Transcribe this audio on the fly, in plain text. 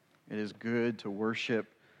It is good to worship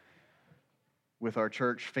with our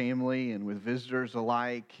church family and with visitors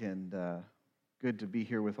alike, and good to be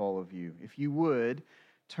here with all of you. If you would,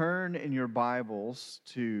 turn in your Bibles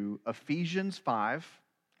to Ephesians 5.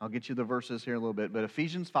 I'll get you the verses here in a little bit, but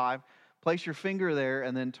Ephesians 5, place your finger there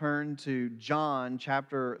and then turn to John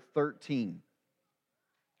chapter 13.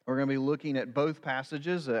 We're going to be looking at both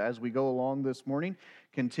passages as we go along this morning,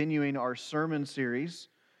 continuing our sermon series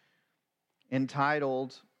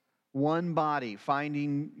entitled One Body,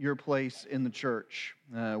 Finding Your Place in the Church.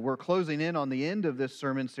 We're closing in on the end of this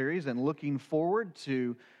sermon series and looking forward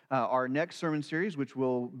to our next sermon series, which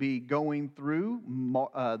will be going through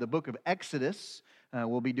the book of Exodus.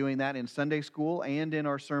 We'll be doing that in Sunday school and in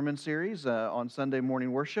our sermon series on Sunday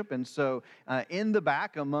morning worship. And so in the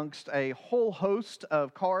back, amongst a whole host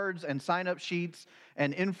of cards and sign-up sheets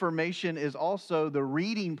and information, is also the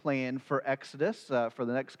reading plan for Exodus for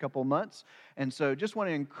the next couple months. And so just want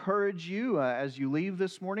to encourage you as you leave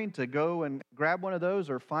this morning to go and grab one of those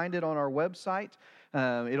or find it on our website.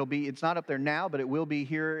 It's not up there now, but it will be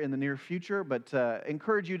here in the near future. But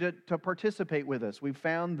encourage you to participate with us. We've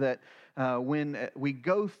found that when we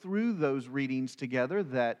go through those readings together,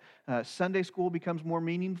 that Sunday school becomes more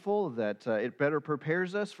meaningful, that it better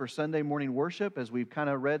prepares us for Sunday morning worship as we've kind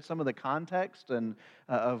of read some of the context and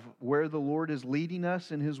of where the Lord is leading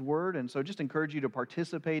us in His Word. And so just encourage you to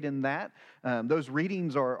participate in that. Those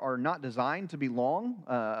readings are not designed to be long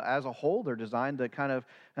as a whole. They're designed to kind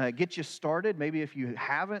of get you started. Maybe if you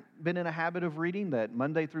haven't been in a habit of reading, that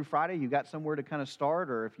Monday through Friday you got somewhere to kind of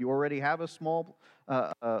start, or if you already have a small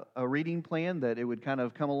a reading plan, that it would kind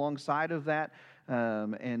of come alongside of that.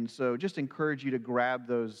 And so just encourage you to grab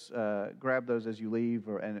those as you leave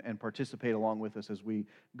and participate along with us as we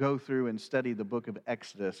go through and study the book of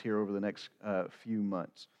Exodus here over the next few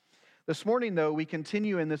months. This morning, though, we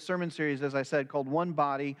continue in this sermon series, as I said, called One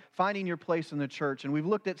Body, Finding Your Place in the Church. And we've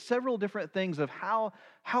looked at several different things of how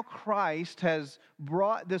Christ has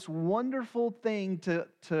brought this wonderful thing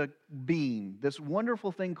to being, this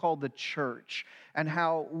wonderful thing called the church, and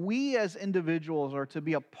how we as individuals are to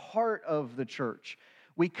be a part of the church.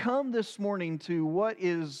 We come this morning to what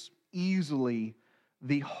is easily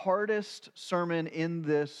the hardest sermon in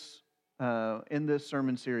this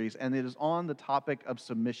sermon series, and it is on the topic of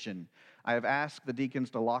submission. I have asked the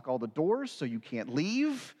deacons to lock all the doors so you can't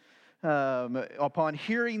leave upon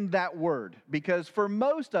hearing that word, because for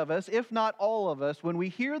most of us, if not all of us, when we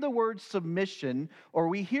hear the word submission or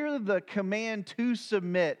we hear the command to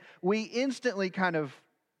submit, we instantly kind of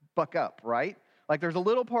buck up, right? Like there's a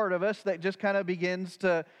little part of us that just kind of begins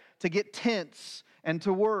to get tense and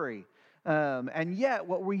to worry. And yet,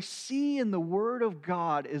 what we see in the Word of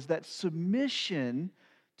God is that submission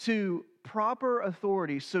to proper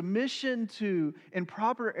authority, submission to in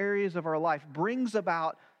proper areas of our life brings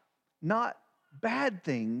about not bad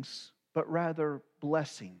things, but rather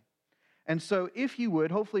blessing. And so if you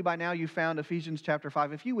would, hopefully by now you found Ephesians chapter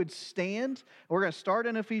 5. If you would stand, we're going to start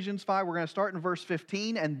in Ephesians 5. We're going to start in verse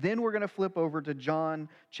 15, and then we're going to flip over to John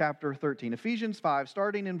chapter 13. Ephesians 5,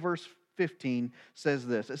 starting in verse 15, says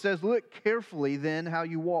this. It says, "Look carefully then how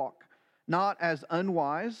you walk, not as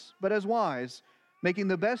unwise, but as wise, making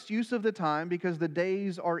the best use of the time, because the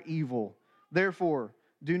days are evil. Therefore,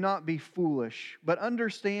 do not be foolish, but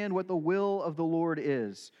understand what the will of the Lord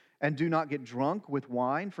is. And do not get drunk with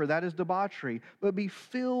wine, for that is debauchery, but be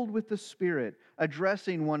filled with the Spirit,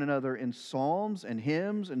 addressing one another in psalms and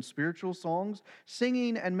hymns and spiritual songs,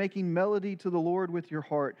 singing and making melody to the Lord with your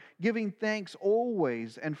heart, giving thanks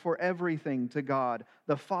always and for everything to God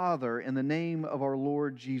the Father in the name of our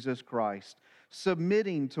Lord Jesus Christ,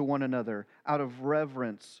 submitting to one another out of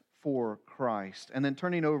reverence for Christ." And then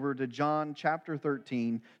turning over to John chapter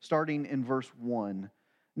 13, starting in verse 1.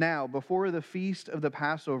 "Now, before the feast of the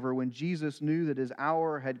Passover, when Jesus knew that His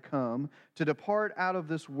hour had come to depart out of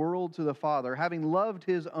this world to the Father, having loved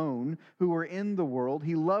His own who were in the world,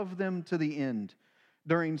 He loved them to the end.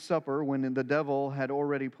 During supper, when the devil had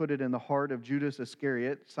already put it in the heart of Judas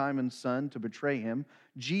Iscariot, Simon's son, to betray Him,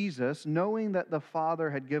 Jesus, knowing that the Father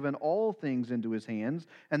had given all things into His hands,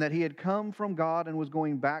 and that He had come from God and was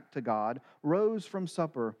going back to God, rose from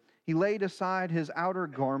supper. He laid aside His outer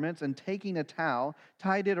garments, and taking a towel,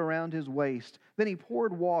 tied it around His waist. Then He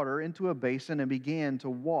poured water into a basin and began to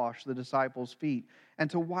wash the disciples' feet and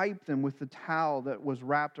to wipe them with the towel that was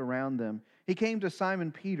wrapped around them. He came to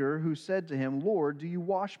Simon Peter, who said to Him, 'Lord, do you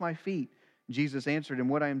wash my feet?' Jesus answered him,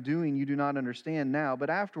 'What I am doing you do not understand now, but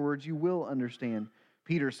afterwards you will understand.'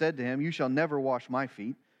 Peter said to Him, 'You shall never wash my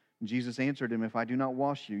feet.' And Jesus answered him, 'If I do not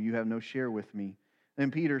wash you, you have no share with me.' Then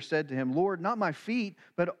Peter said to Him, 'Lord, not my feet,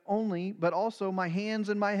 but also my hands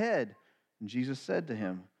and my head.' And Jesus said to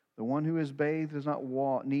him, The one who is bathed does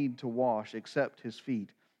not need to wash except his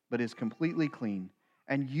feet, but is completely clean.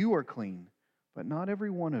 And you are clean, but not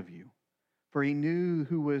every one of you. For he knew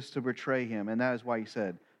who was to betray him, and that is why he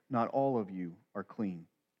said, not all of you are clean.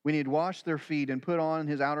 When he had washed their feet and put on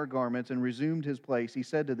his outer garments and resumed his place, he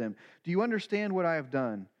said to them, do you understand what I have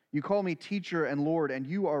done? You call me teacher and Lord, and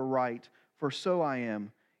you are right, for so I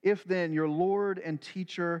am. If then your Lord and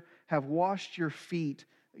teacher have washed your feet,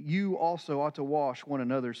 you also ought to wash one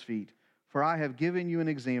another's feet. For I have given you an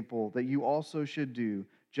example that you also should do,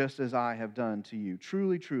 just as I have done to you.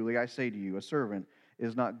 Truly, truly, I say to you, a servant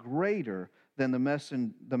is not greater than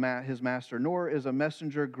his master, nor is a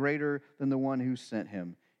messenger greater than the one who sent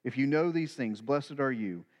him. If you know these things, blessed are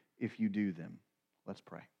you if you do them. Let's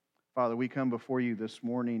pray. Father, we come before you this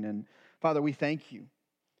morning, and Father, we thank you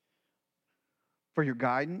for your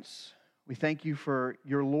guidance. We thank you for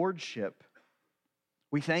your lordship.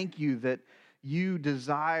 We thank you that you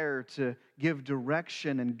desire to give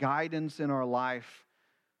direction and guidance in our life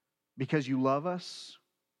because you love us,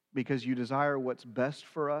 because you desire what's best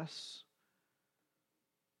for us,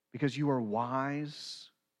 because you are wise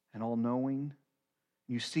and all-knowing.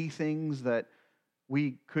 You see things that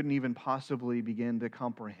we couldn't even possibly begin to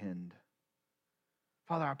comprehend.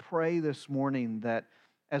 Father, I pray this morning that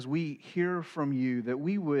as we hear from you, that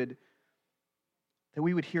we would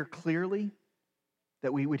hear clearly,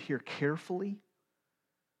 that we would hear carefully,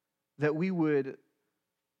 that we would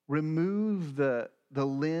remove the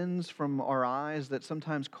lens from our eyes that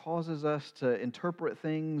sometimes causes us to interpret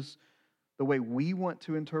things the way we want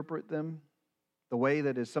to interpret them, the way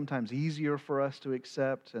that is sometimes easier for us to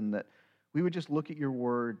accept, and that we would just look at your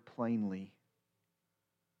word plainly.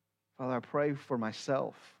 Father, I pray for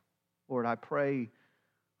myself. Lord, I pray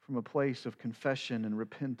from a place of confession and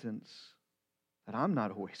repentance that I'm not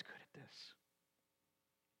always good at this.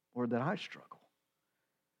 Lord, that I struggle.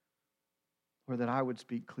 Lord, that I would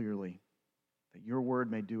speak clearly, that your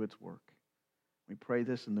word may do its work. We pray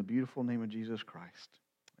this in the beautiful name of Jesus Christ.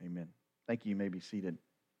 Amen. Thank you. You may be seated.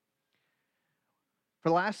 For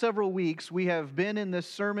the last several weeks, we have been in this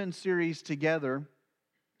sermon series together,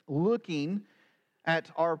 looking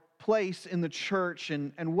at our place in the church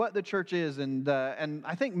and what the church is. And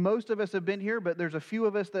I think most of us have been here, but there's a few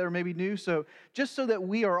of us that are maybe new. So just so that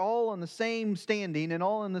we are all on the same standing and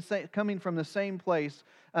all in the same, coming from the same place,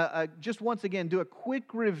 just once again, do a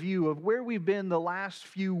quick review of where we've been the last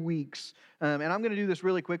few weeks. And I'm going to do this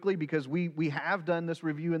really quickly because we have done this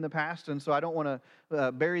review in the past, and so I don't want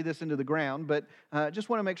to bury this into the ground, but just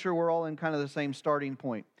want to make sure we're all in kind of the same starting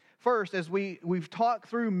point. First, as we've talked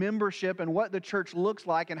through membership and what the church looks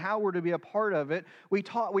like and how we're to be a part of it,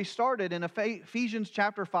 we started in Ephesians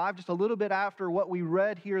chapter 5, just a little bit after what we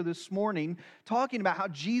read here this morning, talking about how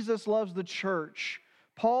Jesus loves the church.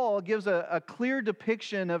 Paul gives a clear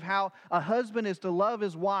depiction of how a husband is to love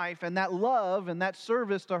his wife, and that love and that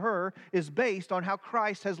service to her is based on how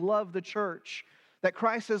Christ has loved the church. That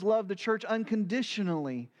Christ has loved the church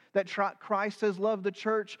unconditionally. That Christ has loved the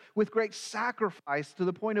church with great sacrifice to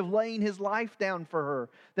the point of laying his life down for her,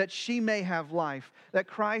 that she may have life. That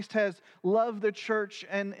Christ has loved the church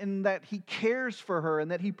and that he cares for her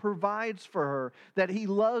and that he provides for her. That he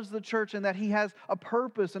loves the church and that he has a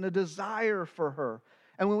purpose and a desire for her.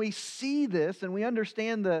 And when we see this and we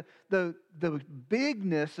understand the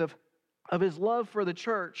bigness of his love for the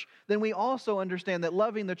church, then we also understand that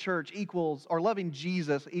loving the church equals, or loving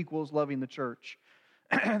Jesus equals loving the church.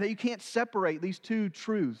 That you can't separate these two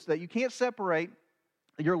truths, that you can't separate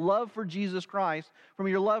your love for Jesus Christ from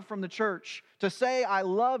your love from the church. To say I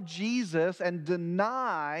love Jesus and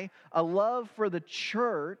deny a love for the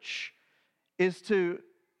church is to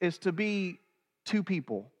be two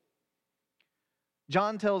people.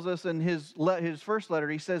 John tells us in his first letter,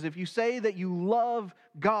 he says, if you say that you love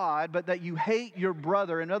God, but that you hate your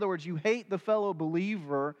brother, in other words, you hate the fellow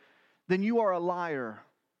believer, then you are a liar.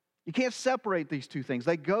 You can't separate these two things.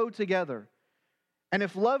 They go together. And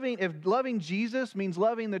if loving Jesus means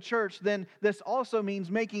loving the church, then this also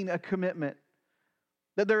means making a commitment.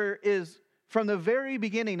 That there is, from the very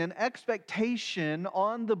beginning, an expectation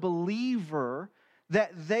on the believer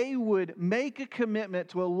that they would make a commitment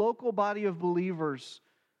to a local body of believers,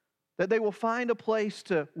 that they will find a place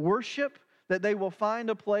to worship, that they will find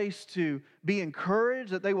a place to be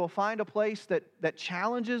encouraged, that they will find a place that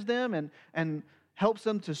challenges them and helps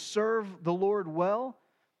them to serve the Lord well,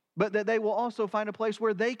 but that they will also find a place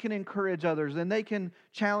where they can encourage others and they can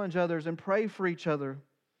challenge others and pray for each other.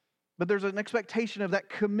 But there's an expectation of that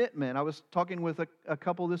commitment. I was talking with a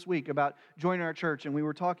couple this week about joining our church, and we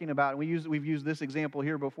were talking about, and we've used this example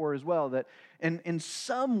here before as well, that in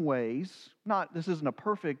some ways, this isn't a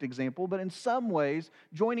perfect example, but in some ways,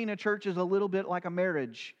 joining a church is a little bit like a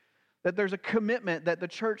marriage. That there's a commitment that the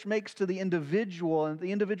church makes to the individual and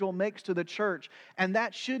the individual makes to the church, and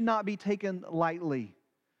that should not be taken lightly.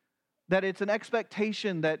 That it's an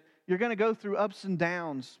expectation that you're going to go through ups and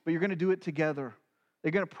downs, but you're going to do it together.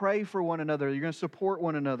 They're going to pray for one another. You're going to support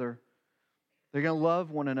one another. They're going to love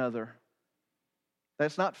one another.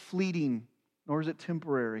 That's not fleeting, nor is it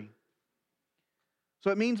temporary. So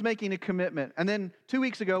it means making a commitment. And then 2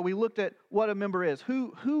 weeks ago, we looked at what a member is.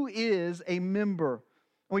 Who is a member?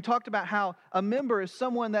 And we talked about how a member is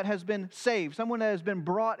someone that has been saved, someone that has been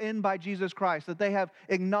brought in by Jesus Christ, that they have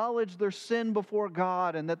acknowledged their sin before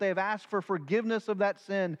God and that they have asked for forgiveness of that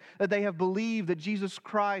sin, that they have believed that Jesus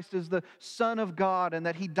Christ is the Son of God and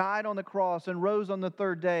that He died on the cross and rose on the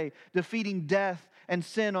third day, defeating death and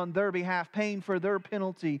sin on their behalf, paying for their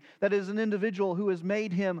penalty. That is an individual who has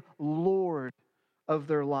made Him Lord of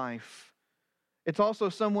their life. It's also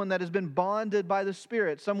someone that has been bonded by the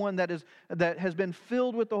Spirit, someone that has been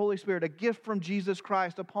filled with the Holy Spirit, a gift from Jesus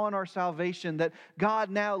Christ upon our salvation, that God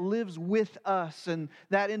now lives with us, and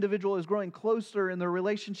that individual is growing closer in their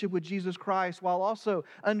relationship with Jesus Christ, while also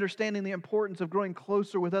understanding the importance of growing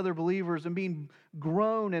closer with other believers and being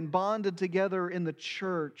grown and bonded together in the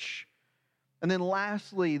church. And then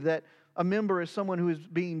lastly, that a member is someone who is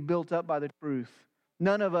being built up by the truth.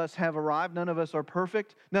 None of us have arrived. None of us are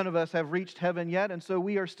perfect. None of us have reached heaven yet. And so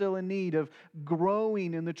we are still in need of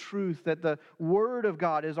growing in the truth that the Word of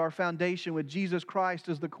God is our foundation with Jesus Christ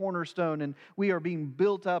as the cornerstone. And we are being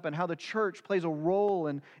built up, and how the church plays a role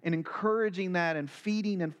in encouraging that and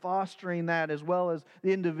feeding and fostering that, as well as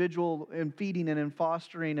the individual in feeding and in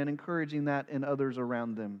fostering and encouraging that in others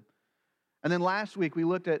around them. And then last week we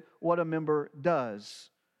looked at what a member does.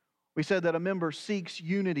 We said that a member seeks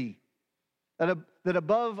unity. That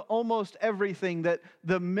above almost everything, that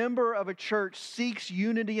the member of a church seeks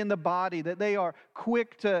unity in the body, that they are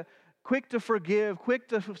quick to forgive, quick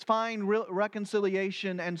to find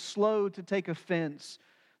reconciliation, and slow to take offense.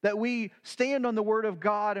 That we stand on the Word of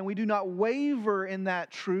God and we do not waver in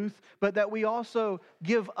that truth, but that we also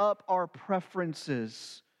give up our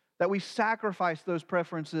preferences, that we sacrifice those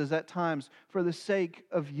preferences at times for the sake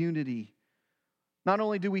of unity. Not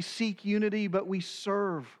only do we seek unity, but we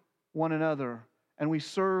serve one another, and we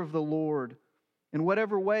serve the Lord in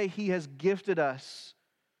whatever way He has gifted us.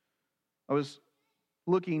 I was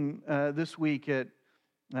looking this week at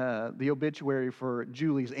the obituary for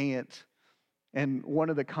Julie's aunt, and one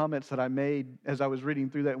of the comments that I made as I was reading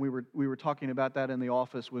through that, and we were talking about that in the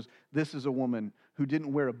office, was, this is a woman who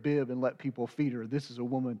didn't wear a bib and let people feed her. This is a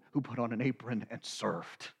woman who put on an apron and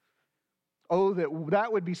served. Oh,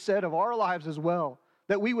 that would be said of our lives as well.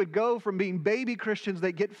 That we would go from being baby Christians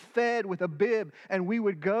that get fed with a bib, and we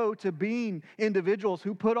would go to being individuals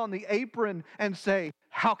who put on the apron and say,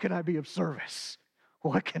 how can I be of service?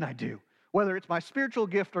 What can I do? Whether it's my spiritual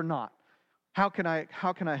gift or not, how can I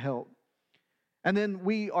help? And then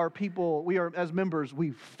as members,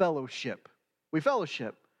 we fellowship. We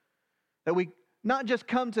fellowship. That we not just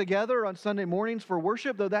come together on Sunday mornings for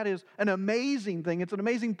worship, though that is an amazing thing. It's an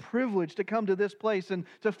amazing privilege to come to this place and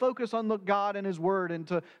to focus on God and His Word, and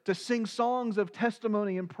to sing songs of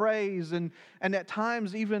testimony and praise, and at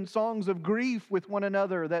times even songs of grief with one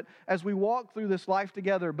another, that as we walk through this life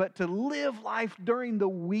together, but to live life during the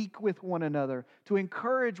week with one another, to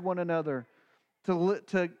encourage one another,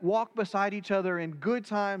 to walk beside each other in good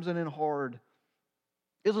times and in hard.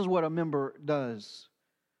 This is what a member does.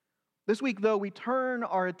 This week, though, we turn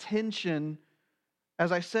our attention,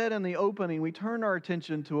 as I said in the opening, we turn our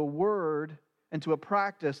attention to a word and to a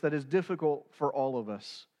practice that is difficult for all of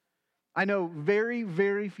us. I know very,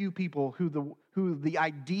 very few people who the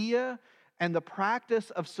idea and the practice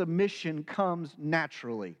of submission comes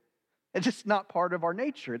naturally. It's just not part of our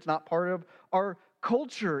nature. It's not part of our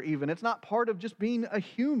culture even. It's not part of just being a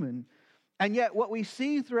human. And yet what we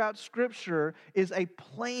see throughout Scripture is a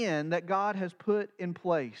plan that God has put in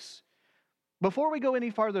place. Before we go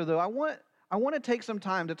any farther, though, I want to take some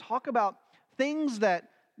time to talk about things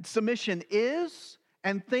that submission is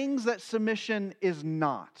and things that submission is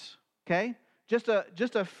not. Okay? Just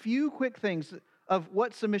a few quick things of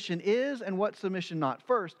what submission is and what submission not.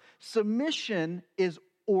 First, submission is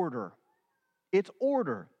order. It's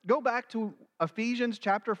order. Go back to Ephesians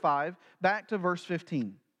chapter 5, back to verse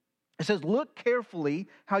 15. It says, "Look carefully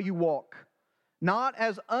how you walk, not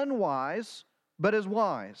as unwise, but as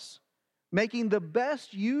wise, making the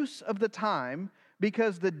best use of the time,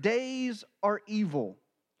 because the days are evil.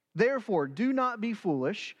 Therefore, do not be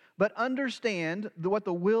foolish, but understand what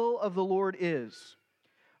the will of the Lord is.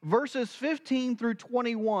 Verses 15 through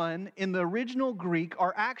 21 in the original Greek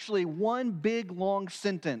are actually one big long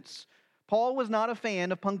sentence. Paul was not a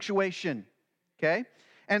fan of punctuation, okay?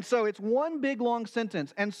 And so it's one big long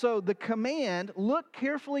sentence. And so the command, look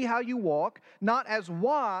carefully how you walk, not as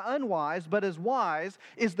unwise, but as wise,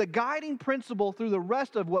 is the guiding principle through the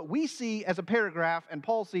rest of what we see as a paragraph and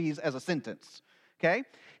Paul sees as a sentence. Okay?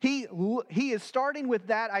 He is starting with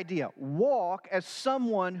that idea. Walk as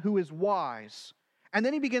someone who is wise. And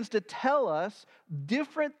then he begins to tell us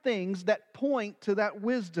different things that point to that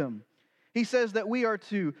wisdom. He says that we are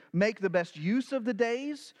to make the best use of the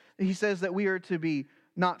days. He says that we are to be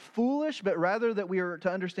not foolish, but rather that we are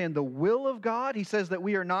to understand the will of God. He says that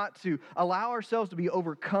we are not to allow ourselves to be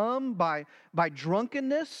overcome by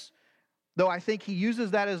drunkenness, though I think he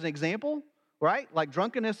uses that as an example. Right? Like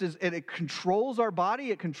drunkenness, it controls our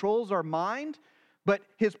body, it controls our mind. But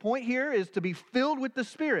his point here is to be filled with the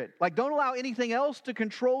Spirit. Like, don't allow anything else to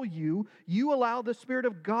control you. You allow the Spirit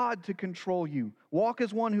of God to control you. Walk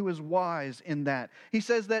as one who is wise in that. He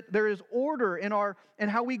says that there is order in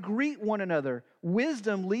how we greet one another.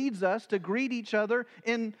 Wisdom leads us to greet each other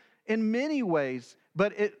in many ways,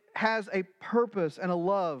 but it has a purpose and a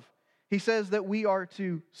love. He says that we are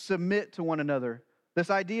to submit to one another.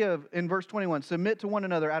 This idea of, in verse 21, submit to one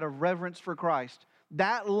another out of reverence for Christ.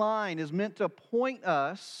 That line is meant to point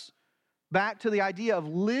us back to the idea of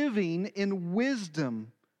living in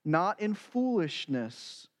wisdom, not in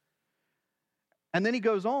foolishness. And then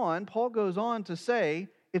Paul goes on to say,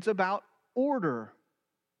 it's about order.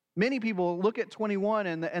 Many people look at 21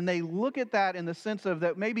 and they look at that in the sense of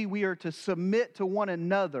that maybe we are to submit to one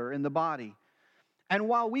another in the body. And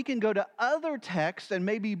while we can go to other texts and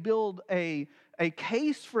maybe build a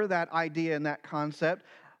case for that idea and that concept,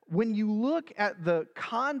 when you look at the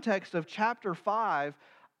context of chapter 5,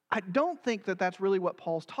 I don't think that that's really what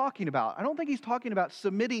Paul's talking about. I don't think he's talking about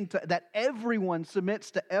submitting to, that everyone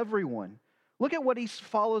submits to everyone. Look at what he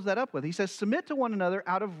follows that up with. He says, submit to one another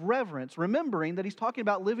out of reverence, remembering that he's talking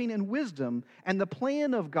about living in wisdom and the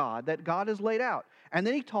plan of God that God has laid out. And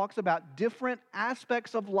then he talks about different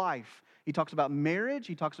aspects of life. He talks about marriage,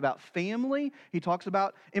 he talks about family, he talks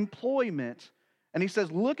about employment. And he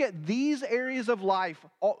says, look at these areas of life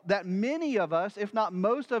that many of us, if not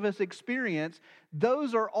most of us, experience.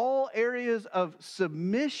 Those are all areas of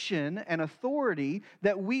submission and authority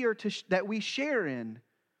that we share in.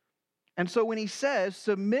 And so when he says,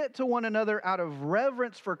 submit to one another out of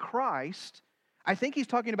reverence for Christ, I think he's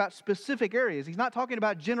talking about specific areas. He's not talking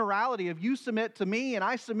about generality of you submit to me and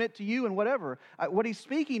I submit to you and whatever. What he's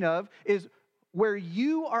speaking of is where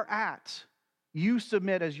you are at, you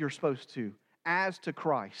submit as you're supposed to. As to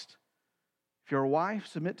Christ. If you're a wife,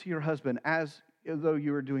 submit to your husband as though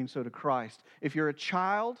you are doing so to Christ. If you're a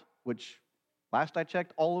child, which last I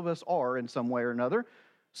checked, all of us are in some way or another,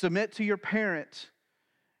 submit to your parent.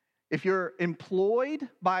 If you're employed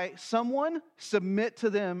by someone, submit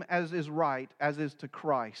to them as is right, as is to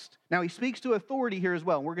Christ. Now, he speaks to authority here as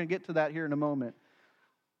well, and we're going to get to that here in a moment.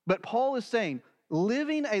 But Paul is saying,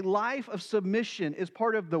 living a life of submission is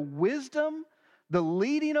part of the wisdom, the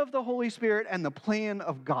leading of the Holy Spirit, and the plan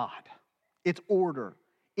of God. It's order.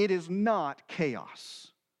 It is not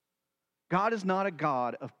chaos. God is not a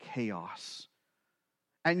God of chaos.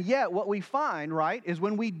 And yet what we find, right, is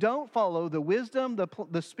when we don't follow the wisdom,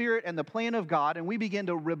 the Spirit, and the plan of God, and we begin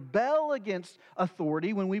to rebel against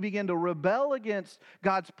authority, when we begin to rebel against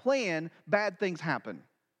God's plan, bad things happen.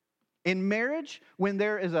 In marriage, when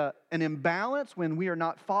there is an imbalance, when we are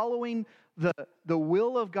not following the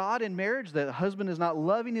will of God in marriage, that the husband is not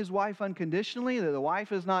loving his wife unconditionally, that the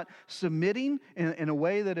wife is not submitting in a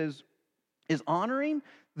way that is honoring,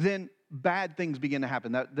 then bad things begin to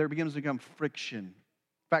happen. That there begins to become friction.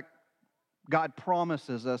 In fact, God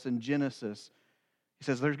promises us in Genesis, he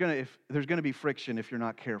says there's going to be friction if you're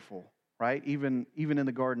not careful, right? Even in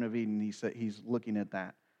the Garden of Eden, he's looking at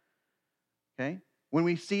that. Okay? When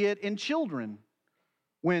we see it in children,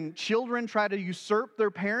 when children try to usurp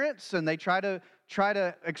their parents and they try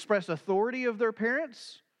to express authority of their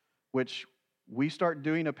parents, which we start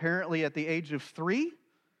doing apparently at the age of 3,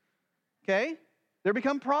 okay? There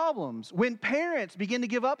become problems. When parents begin to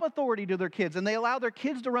give up authority to their kids and they allow their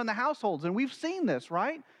kids to run the households, and we've seen this,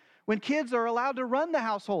 right? When kids are allowed to run the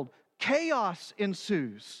household, chaos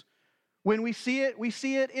ensues. When we see it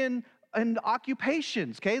in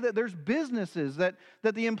occupations, okay? That there's businesses that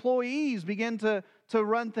the employees begin to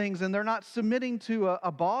run things and they're not submitting to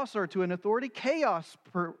a boss or to an authority, chaos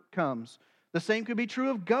comes. The same could be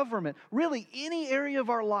true of government. Really, any area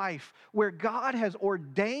of our life where God has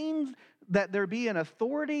ordained that there be an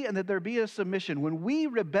authority and that there be a submission. When we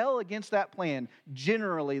rebel against that plan,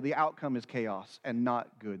 generally the outcome is chaos and not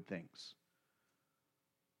good things.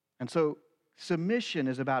 And so submission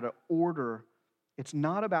is about an order. It's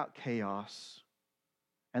not about chaos.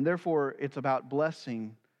 And therefore, it's about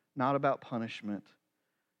blessing, not about punishment.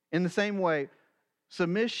 In the same way,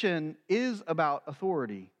 submission is about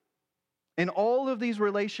authority. In all of these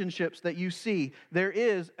relationships that you see, there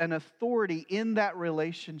is an authority in that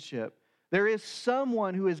relationship. There is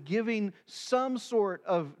someone who is giving some sort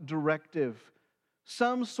of directive,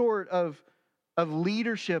 some sort of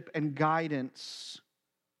leadership and guidance.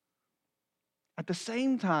 At the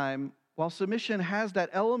same time, while submission has that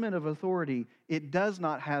element of authority, it does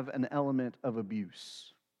not have an element of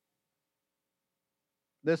abuse.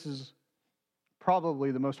 This is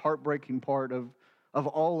probably the most heartbreaking part of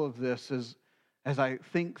all of this as I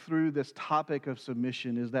think through this topic of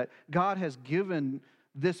submission, is that God has given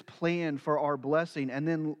this plan for our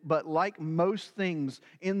blessing, but like most things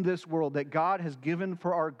in this world that God has given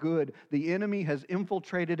for our good, the enemy has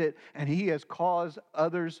infiltrated it, and he has caused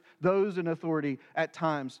others, those in authority at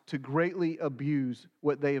times, to greatly abuse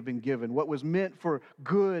what they have been given. What was meant for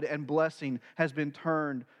good and blessing has been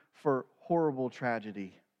turned for horrible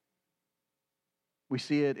tragedy. We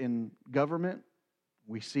see it in government.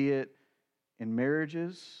 We see it in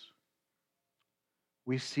marriages.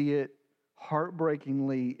 We see it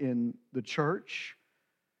heartbreakingly in the church.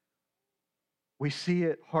 We see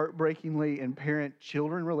it heartbreakingly in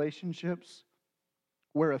parent-children relationships,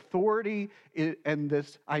 where authority and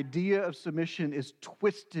this idea of submission is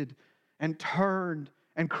twisted and turned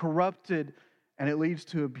and corrupted, and it leads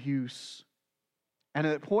to abuse. And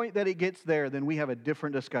at the point that it gets there, then we have a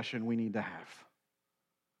different discussion we need to have.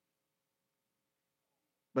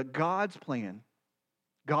 But God's plan,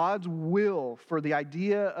 God's will for the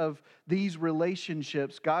idea of these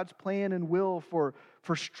relationships, God's plan and will for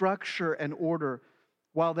structure and order,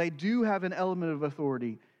 while they do have an element of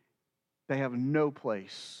authority, they have no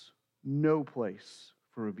place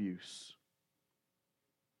for abuse.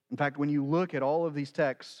 In fact, when you look at all of these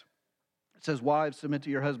texts, it says, wives, submit to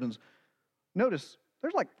your husbands. Notice,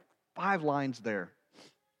 there's like 5 lines there.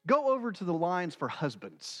 Go over to the lines for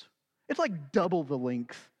husbands. It's like double the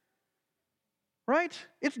length. Right?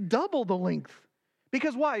 It's double the length.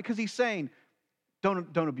 Because why? Because he's saying,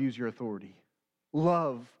 don't abuse your authority.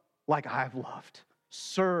 Love like I've loved.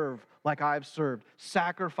 Serve like I've served.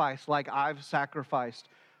 Sacrifice like I've sacrificed.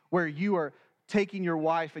 Where you are taking your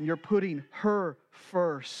wife and you're putting her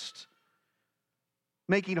first.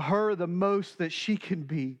 Making her the most that she can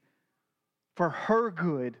be for her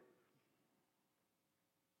good.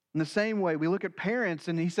 In the same way, we look at parents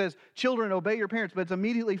and he says, children, obey your parents, but it's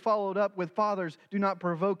immediately followed up with fathers, do not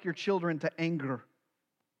provoke your children to anger.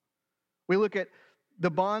 We look at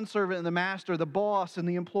the bondservant and the master, the boss and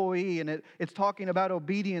the employee, and it's talking about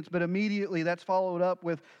obedience, but immediately that's followed up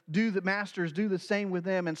with do the same with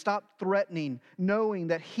them and stop threatening, knowing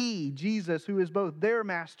that he, Jesus, who is both their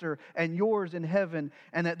master and yours in heaven,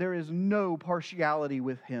 and that there is no partiality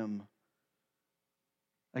with him.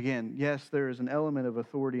 Again, yes, there is an element of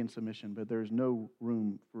authority and submission, but there is no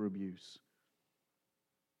room for abuse.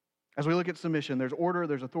 As we look at submission, there's order,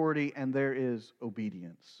 there's authority, and there is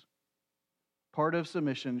obedience. Part of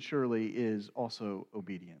submission, surely, is also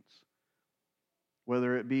obedience.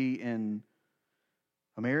 Whether it be in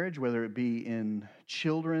a marriage, whether it be in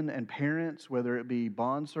children and parents, whether it be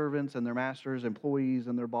bondservants and their masters, employees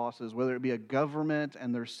and their bosses, whether it be a government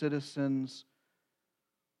and their citizens,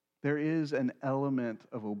 there is an element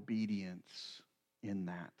of obedience in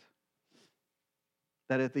that.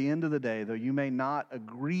 That at the end of the day, though you may not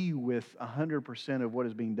agree with 100% of what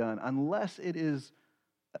is being done, unless it is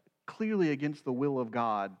clearly against the will of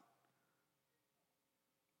God,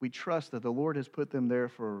 we trust that the Lord has put them there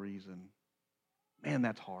for a reason. Man,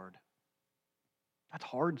 that's hard. That's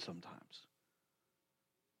hard sometimes.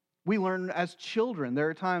 We learn as children, there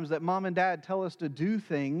are times that mom and dad tell us to do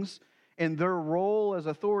things in their role as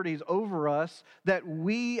authorities over us that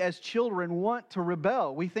we as children want to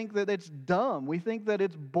rebel. We think that it's dumb. We think that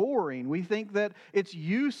it's boring. We think that it's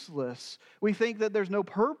useless. We think that there's no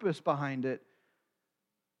purpose behind it.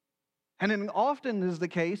 And it often is the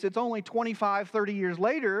case, it's only 25, 30 years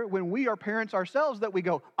later when we are parents ourselves that we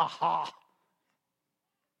go, aha,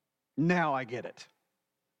 now I get it.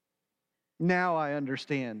 Now I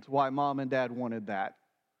understand why mom and dad wanted that.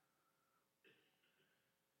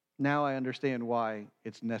 Now I understand why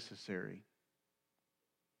it's necessary.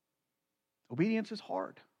 Obedience is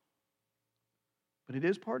hard, but it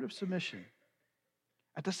is part of submission.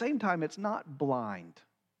 At the same time, it's not blind.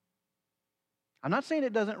 I'm not saying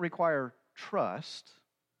it doesn't require trust.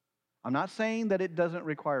 I'm not saying that it doesn't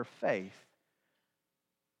require faith,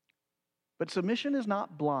 but submission is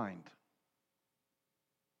not blind.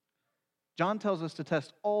 John tells us to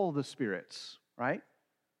test all the spirits, right?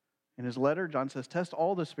 In his letter, John says, test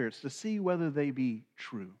all the spirits to see whether they be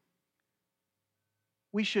true.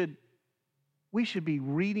 We should be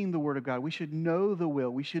reading the Word of God. We should know the will.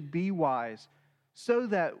 We should be wise so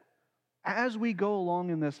that as we go along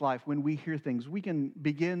in this life, when we hear things, we can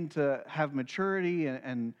begin to have maturity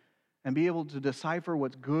and be able to decipher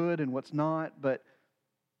what's good and what's not. But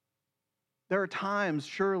there are times,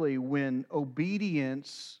 surely, when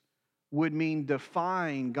obedience would mean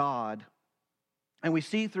defying God. And we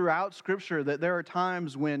see throughout Scripture that there are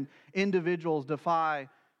times when individuals defy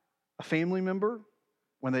a family member,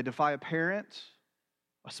 when they defy a parent,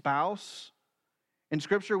 a spouse. In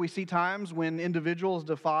Scripture, we see times when individuals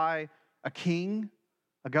defy a king,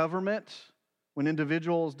 a government, when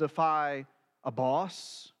individuals defy a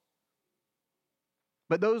boss.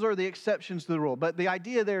 But those are the exceptions to the rule. But the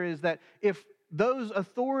idea there is that if those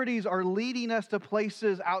authorities are leading us to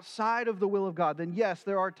places outside of the will of God, then yes,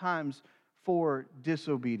 there are times for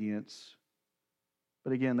disobedience.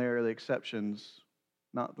 But again, they are the exceptions,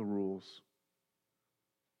 not the rules.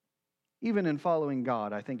 Even in following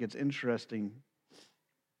God, I think it's interesting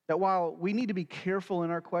that while we need to be careful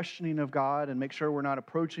in our questioning of God and make sure we're not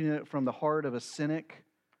approaching it from the heart of a cynic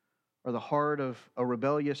or the heart of a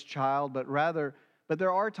rebellious child, but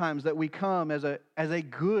there are times that we come as a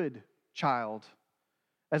good child,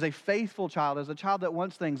 as a faithful child, as a child that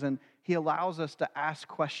wants things, and He allows us to ask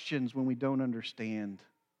questions when we don't understand,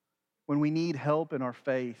 when we need help in our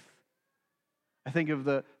faith. I think of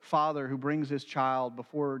the father who brings his child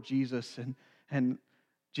before Jesus, and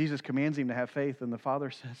Jesus commands him to have faith, and the father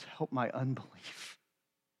says, help my unbelief.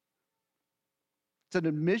 It's an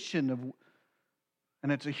admission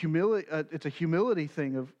and it's a humility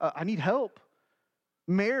thing of, I need help.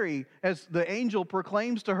 Mary, as the angel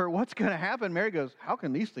proclaims to her, what's going to happen? Mary goes, how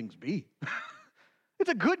can these things be? It's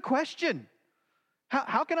a good question.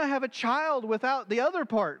 How can I have a child without the other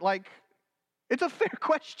part? It's a fair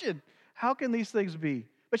question. How can these things be?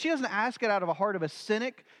 But she doesn't ask it out of a heart of a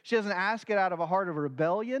cynic. She doesn't ask it out of a heart of a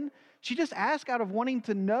rebellion. She just asks out of wanting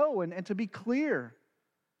to know and to be clear.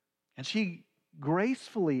 And she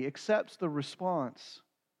gracefully accepts the response.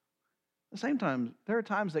 At the same time, there are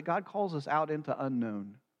times that God calls us out into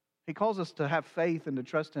unknown. He calls us to have faith and to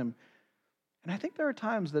trust Him. And I think there are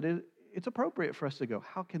times that it's appropriate for us to go,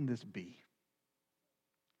 how can this be?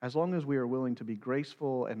 As long as we are willing to be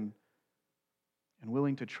graceful and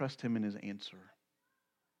willing to trust Him in His answer.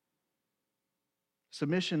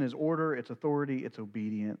 Submission is order, it's authority, it's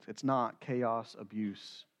obedience. It's not chaos,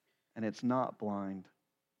 abuse, and it's not blind.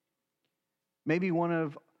 Maybe one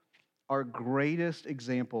of our greatest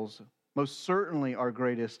examples, most certainly our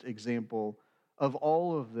greatest example of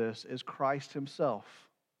all of this, is Christ Himself.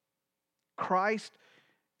 Christ,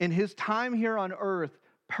 in His time here on earth,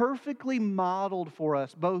 perfectly modeled for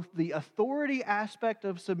us both the authority aspect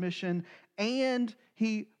of submission, and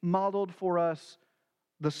He modeled for us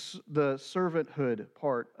the servanthood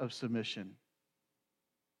part of submission.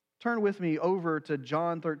 Turn with me over to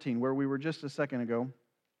John 13, where we were just a second ago,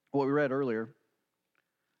 what we read earlier.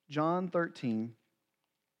 John 13,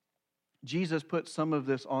 Jesus put some of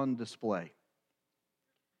this on display.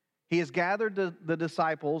 He has gathered the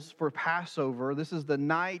disciples for Passover. This is the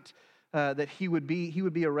night that he would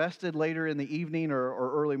be arrested later in the evening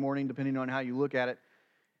or early morning, depending on how you look at it.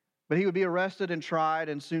 But he would be arrested and tried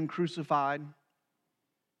and soon crucified.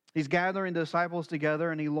 He's gathering the disciples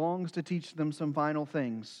together, and he longs to teach them some final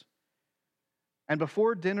things. And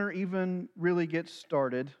before dinner even really gets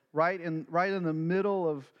started, right in the middle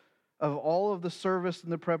of all of the service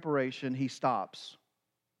and the preparation, he stops.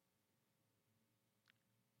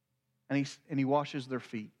 And he washes their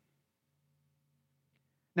feet.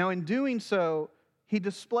 Now, in doing so, he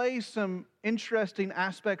displays some interesting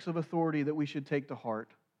aspects of authority that we should take to heart.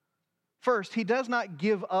 First, he does not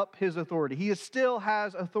give up his authority. He still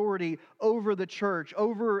has authority over the church,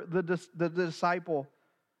 over the disciple.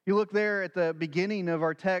 You look there at the beginning of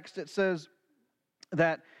our text, it says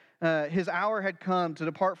that his hour had come to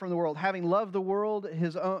depart from the world. Having loved the world,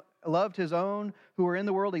 loved his own who were in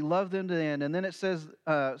the world, he loved them to the end. And then it says,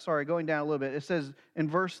 going down a little bit, it says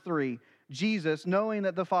in verse 3, Jesus, knowing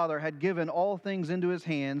that the Father had given all things into his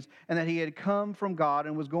hands and that he had come from God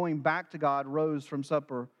and was going back to God, rose from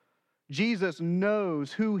supper. Jesus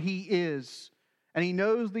knows who he is, and he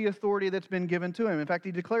knows the authority that's been given to him. In fact,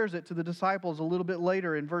 he declares it to the disciples a little bit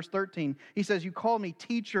later in verse 13. He says, you call me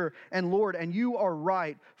teacher and Lord, and you are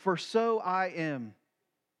right, for so I am.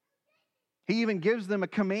 He even gives them a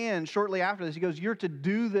command shortly after this. He goes, you're to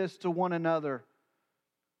do this to one another.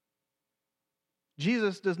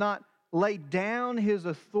 Jesus does not lay down his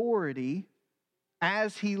authority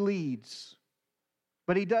as he leads,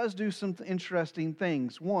 but he does do some interesting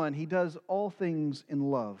things. One, he does all things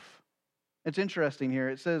in love. It's interesting here.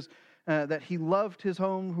 It says that he loved his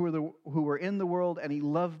home who were in the world, and he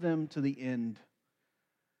loved them to the end.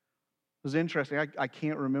 It was interesting. I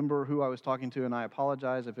can't remember who I was talking to, and I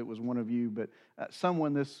apologize if it was one of you, but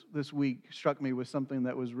someone this week struck me with something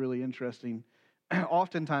that was really interesting.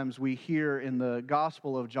 Oftentimes we hear in the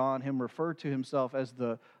Gospel of John him refer to himself as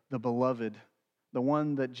the beloved, the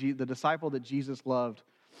one that the disciple that Jesus loved.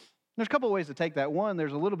 There's a couple of ways to take that. One,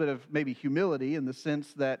 there's a little bit of maybe humility in the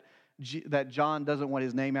sense that John doesn't want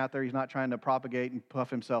his name out there. He's not trying to propagate and puff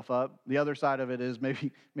himself up. The other side of it is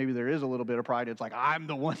maybe there is a little bit of pride. It's like, I'm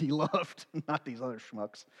the one he loved, not these other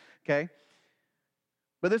schmucks, okay?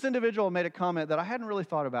 But this individual made a comment that I hadn't really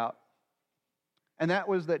thought about, and that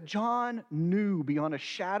was that John knew beyond a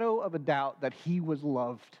shadow of a doubt that he was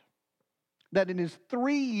loved. That in his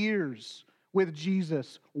 3 years with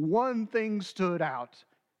Jesus, one thing stood out.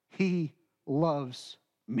 He loves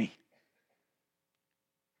me.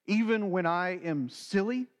 Even when I am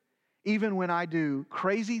silly, even when I do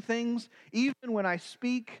crazy things, even when I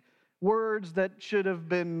speak words that should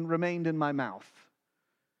have remained in my mouth,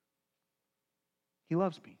 he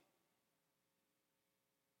loves me.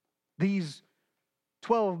 These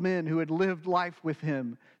 12 men who had lived life with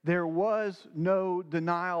him, there was no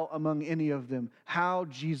denial among any of them how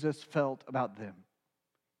Jesus felt about them.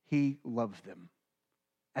 He loved them,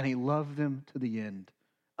 and he loved them to the end,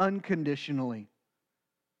 unconditionally.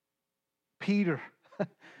 Peter,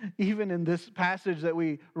 even in this passage that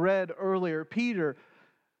we read earlier, Peter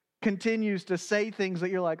continues to say things that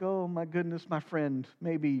you're like, oh my goodness, my friend,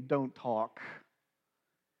 maybe don't talk.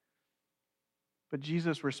 But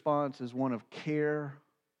Jesus' response is one of care,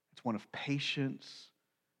 it's one of patience,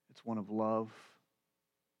 it's one of love.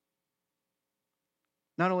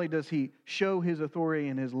 Not only does he show his authority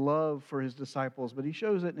and his love for his disciples, but he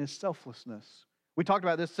shows it in his selflessness. We talked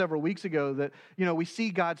about this several weeks ago, that, we see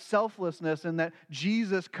God's selflessness and that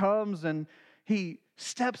Jesus comes and he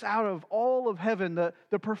steps out of all of heaven,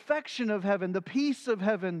 the perfection of heaven, the peace of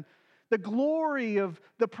heaven, the glory of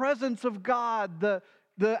the presence of God, the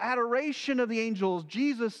adoration of the angels.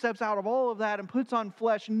 Jesus steps out of all of that and puts on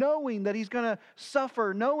flesh, knowing that he's going to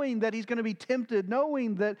suffer, knowing that he's going to be tempted,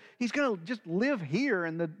 knowing that he's going to just live here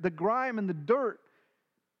in the grime and the dirt.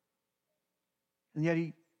 And yet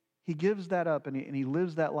he gives that up and he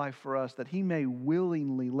lives that life for us, that he may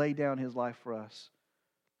willingly lay down his life for us.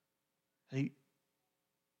 He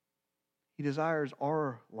desires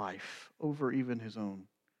our life over even his own.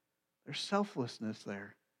 There's selflessness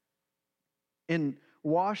there. In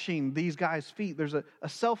washing these guys' feet, there's a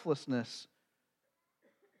selflessness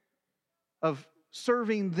of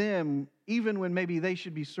serving them even when maybe they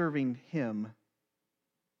should be serving him.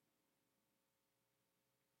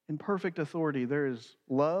 In perfect authority, there is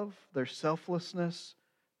love, there's selflessness,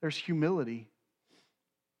 there's humility.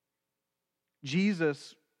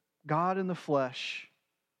 Jesus, God in the flesh,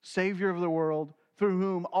 Savior of the world, through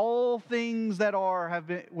whom all things that are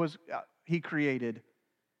he created.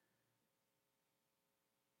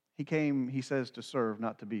 He came, he says, to serve,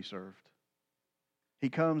 not to be served. He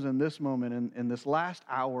comes in this moment, in this last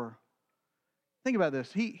hour. Think about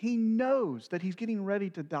this. He knows that he's getting ready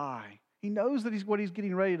to die. He knows that what he's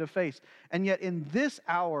getting ready to face. And yet in this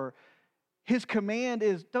hour, his command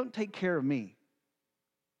is, don't take care of me.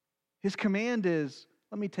 His command is,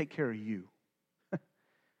 let me take care of you.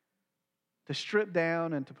 To strip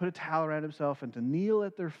down and to put a towel around himself and to kneel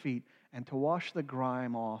at their feet and to wash the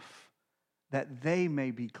grime off that they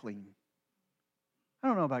may be clean. I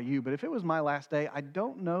don't know about you, but if it was my last day, I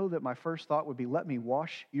don't know that my first thought would be, let me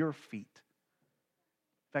wash your feet.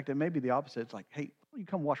 In fact, it may be the opposite. It's like, hey, why don't you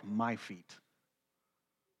come wash my feet?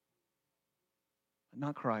 But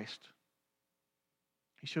not Christ.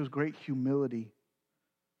 He shows great humility,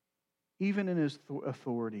 even in his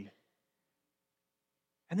authority.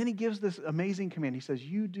 And then he gives this amazing command. He says,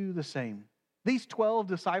 you do the same. These 12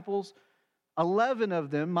 disciples, 11 of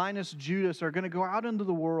them, minus Judas, are going to go out into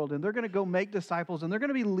the world, and they're going to go make disciples, and they're going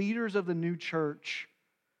to be leaders of the new church.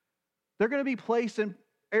 They're going to be placed in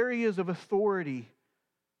areas of authority.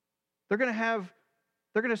 They're going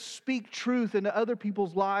to speak truth into other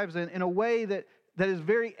people's lives in a way that is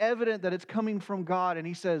very evident that it's coming from God. And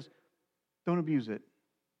he says, don't abuse it.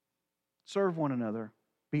 Serve one another.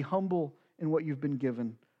 Be humble in what you've been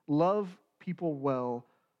given. Love people well.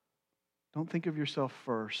 Don't think of yourself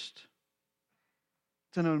first.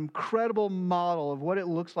 It's an incredible model of what it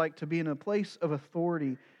looks like to be in a place of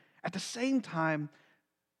authority. At the same time,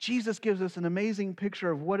 Jesus gives us an amazing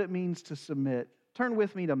picture of what it means to submit. Turn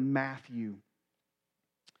with me to Matthew.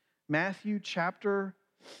 Matthew chapter,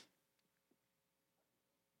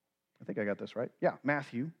 I think I got this right. Yeah,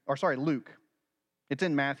 Luke. It's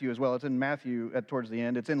in Matthew as well. It's in Matthew towards the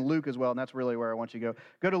end. It's in Luke as well, and that's really where I want you to go.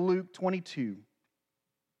 Go to Luke 22.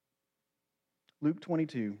 Luke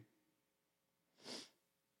 22.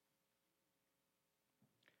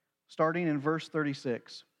 Starting in verse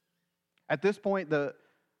 36. At this point, the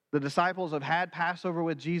disciples have had Passover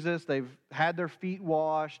with Jesus. They've had their feet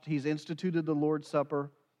washed. He's instituted the Lord's Supper.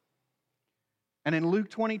 And in Luke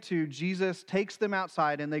 22, Jesus takes them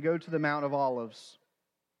outside and they go to the Mount of Olives.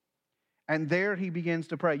 And there he begins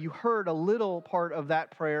to pray. You heard a little part of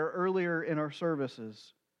that prayer earlier in our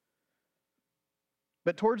services.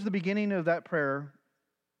 But towards the beginning of that prayer,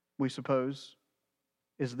 we suppose,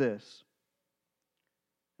 is this.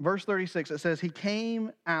 Verse 36, it says, He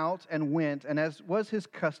came out and went, and as was his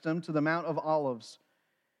custom, to the Mount of Olives.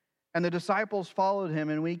 And the disciples followed him,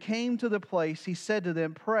 and when he came to the place, he said to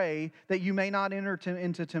them, Pray that you may not enter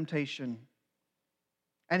into temptation.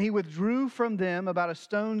 And he withdrew from them about a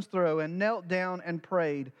stone's throw and knelt down and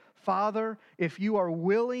prayed, Father, if you are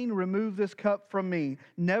willing, remove this cup from me.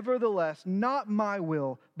 Nevertheless, not my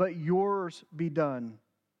will, but yours be done.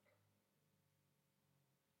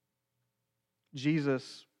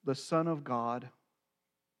 Jesus, the Son of God,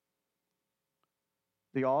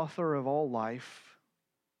 the author of all life,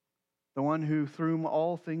 the one who through whom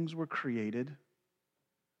all things were created,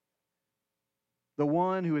 the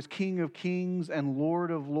one who is King of kings and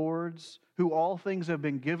Lord of lords, who all things have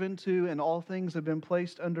been given to and all things have been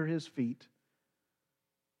placed under his feet,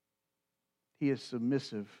 he is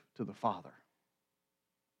submissive to the Father.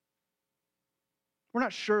 We're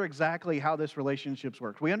not sure exactly how this relationship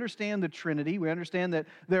works. We understand the Trinity. We understand that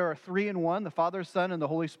there are three in one, the Father, Son, and the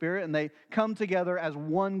Holy Spirit, and they come together as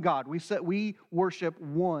one God. We worship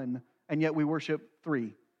one, and yet we worship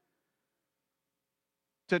three.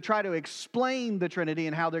 To try to explain the Trinity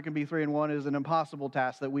and how there can be three in one is an impossible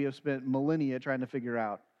task that we have spent millennia trying to figure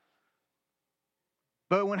out.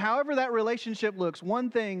 But however that relationship looks, one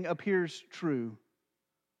thing appears true,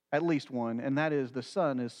 at least one, and that is the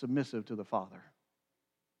Son is submissive to the Father.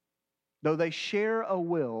 Though they share a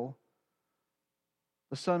will,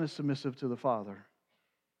 the Son is submissive to the Father.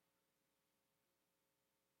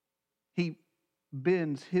 He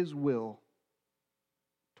bends his will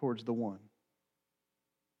towards the one.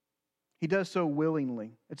 He does so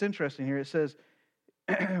willingly. It's interesting here. It says,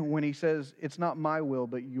 when he says, it's not my will,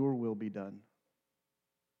 but your will be done.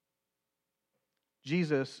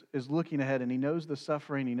 Jesus is looking ahead and he knows the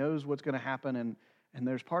suffering. He knows what's going to happen. And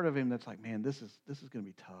there's part of him that's like, man, this is going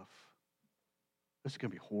to be tough. This is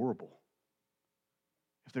going to be horrible.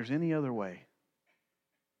 If there's any other way.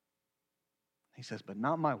 He says, but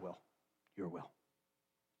not my will, your will.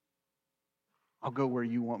 I'll go where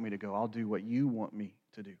you want me to go. I'll do what you want me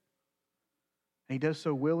to do. And he does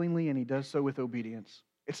so willingly and he does so with obedience.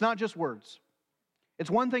 It's not just words.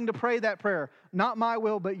 It's one thing to pray that prayer, not my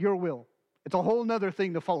will, but your will. It's a whole other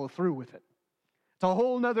thing to follow through with it. It's a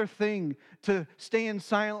whole other thing to stand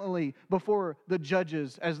silently before the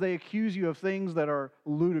judges as they accuse you of things that are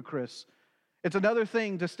ludicrous. It's another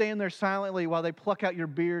thing to stand there silently while they pluck out your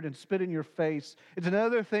beard and spit in your face. It's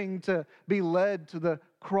another thing to be led to the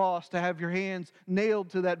cross, to have your hands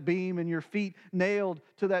nailed to that beam and your feet nailed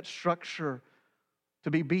to that structure,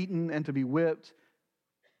 to be beaten and to be whipped,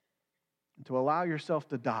 and to allow yourself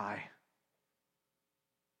to die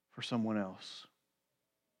for someone else.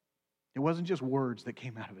 It wasn't just words that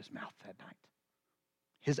came out of his mouth that night.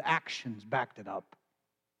 His actions backed it up.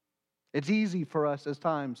 It's easy for us as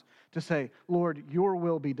times to say, Lord, your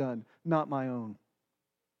will be done, not my own.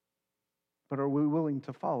 But are we willing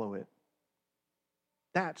to follow it?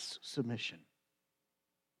 That's submission.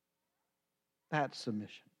 That's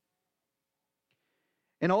submission.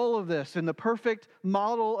 In all of this, in the perfect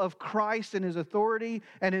model of Christ and his authority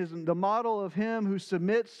and the model of him who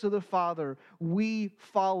submits to the Father, we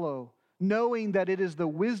follow, knowing that it is the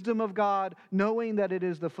wisdom of God, knowing that it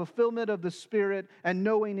is the fulfillment of the Spirit, and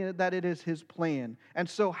knowing that it is his plan. And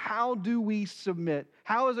so how do we submit?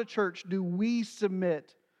 How as a church do we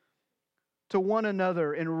submit to one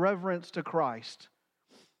another in reverence to Christ?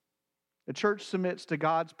 The church submits to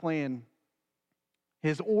God's plan,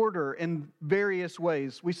 his order in various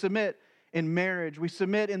ways. We submit in marriage, we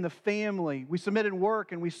submit in the family, we submit in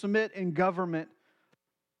work, and we submit in government.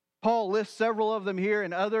 Paul lists several of them here,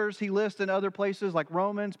 and others he lists in other places like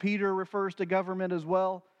Romans. Peter refers to government as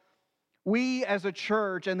well. We as a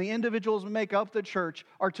church and the individuals who make up the church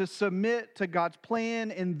are to submit to God's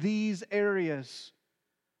plan in these areas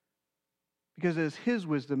because it is His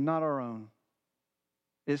wisdom, not our own.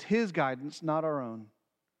 It is His guidance, not our own.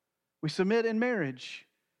 We submit in marriage.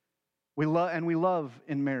 We love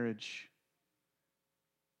in marriage.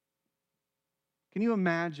 Can you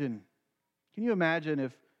imagine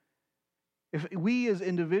if we as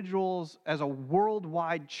individuals, as a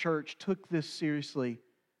worldwide church, took this seriously,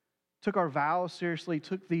 took our vows seriously,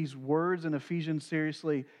 took these words in Ephesians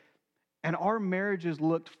seriously, and our marriages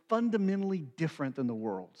looked fundamentally different than the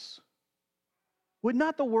world's? Would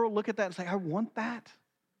not the world look at that and say, I want that?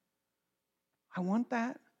 I want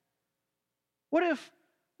that? What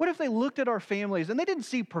if they looked at our families and they didn't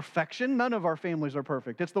see perfection? None of our families are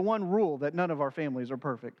perfect. It's the one rule that none of our families are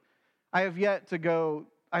perfect. I have yet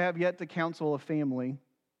to counsel a family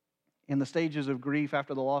in the stages of grief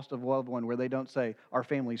after the loss of a loved one where they don't say, our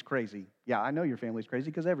family's crazy. Yeah, I know your family's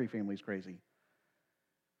crazy because every family's crazy.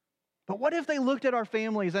 But what if they looked at our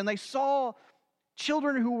families and they saw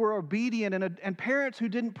children who were obedient and parents who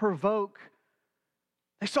didn't provoke?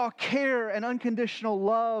 They saw care and unconditional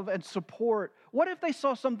love and support. What if they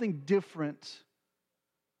saw something different?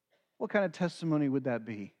 What kind of testimony would that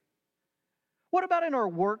be? What about in our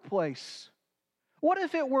workplace? What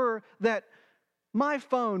if it were that my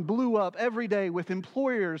phone blew up every day with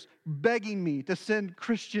employers begging me to send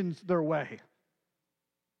Christians their way?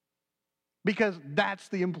 Because that's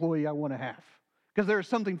the employee I want to have. Because there is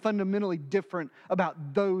something fundamentally different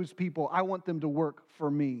about those people. I want them to work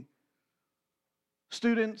for me.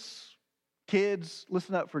 Students, kids,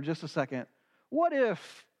 listen up for just a second. What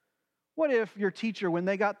if your teacher, when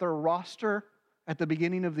they got their roster at the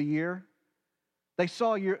beginning of the year, they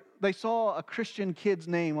saw a Christian kid's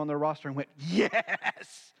name on their roster and went,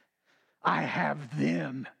 yes, I have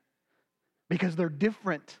them. Because they're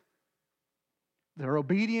different. They're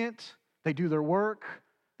obedient. They do their work.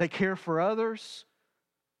 They care for others.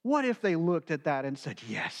 What if they looked at that and said,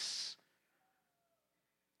 yes?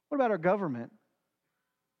 What about our government?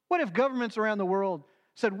 What if governments around the world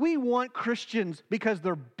said, we want Christians because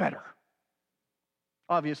they're better?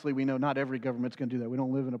 Obviously, we know not every government's going to do that. We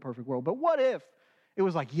don't live in a perfect world. But what if it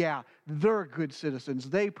was like, yeah, they're good citizens.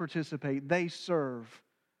 They participate. They serve.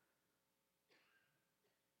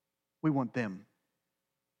 We want them.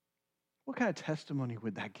 What kind of testimony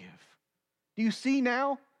would that give? Do you see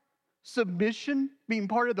now submission being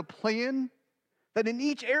part of the plan? That in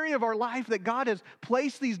each area of our life that God has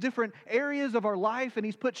placed these different areas of our life and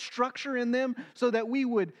He's put structure in them so that we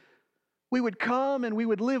would come and we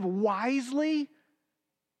would live wisely,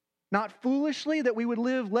 not foolishly, that we would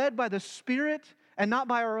live led by the Spirit and not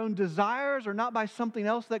by our own desires or not by something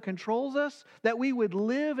else that controls us, that we would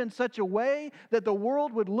live in such a way that the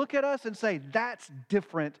world would look at us and say, that's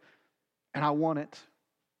different and I want it.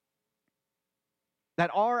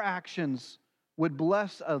 That our actions would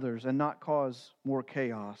bless others and not cause more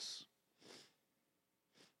chaos.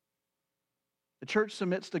 The church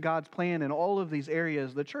submits to God's plan in all of these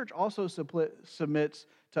areas. The church also submits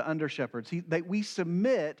to under-shepherds. We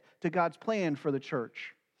submit to God's plan for the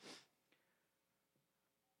church.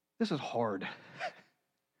 This is hard.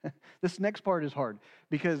 This next part is hard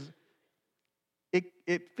because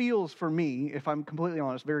it feels for me, if I'm completely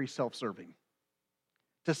honest, very self-serving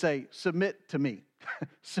to say, submit to me,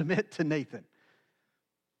 submit to Nathan.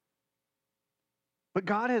 But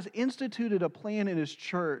God has instituted a plan in His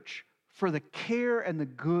church for the care and the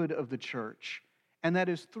good of the church, and that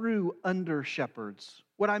is through under-shepherds.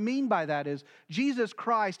 What I mean by that is Jesus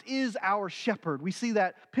Christ is our shepherd. We see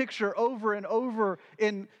that picture over and over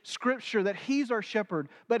in Scripture that He's our shepherd.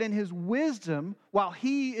 But in His wisdom, while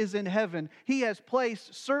He is in heaven, He has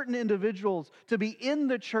placed certain individuals to be in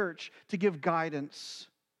the church to give guidance,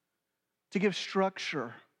 to give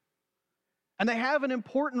structure. And they have an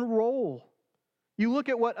important role. You look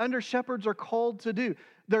at what under-shepherds are called to do.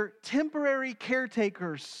 They're temporary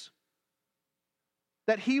caretakers.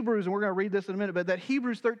 That Hebrews, and we're going to read this in a minute, but that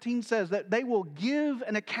Hebrews 13 says that they will give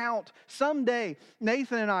an account. Someday,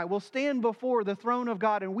 Nathan and I will stand before the throne of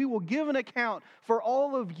God and we will give an account for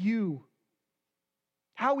all of you.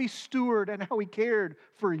 How we steward and how we cared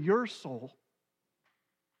for your soul.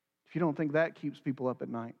 If you don't think that keeps people up at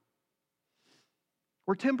night.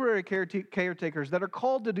 We're temporary caretakers that are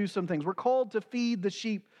called to do some things. We're called to feed the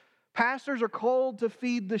sheep. Pastors are called to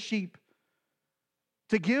feed the sheep,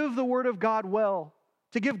 to give the word of God well,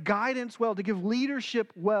 to give guidance well, to give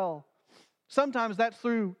leadership well. Sometimes that's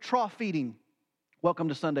through trough feeding. Welcome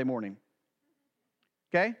to Sunday morning.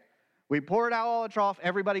 Okay? We pour it out all the trough.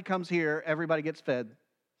 Everybody comes here. Everybody gets fed.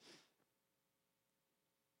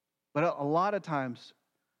 But a lot of times,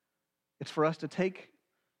 It's for us to take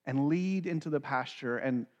and lead into the pasture,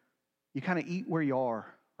 and you kind of eat where you are,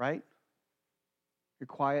 right? Your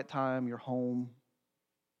quiet time, your home,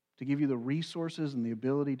 to give you the resources and the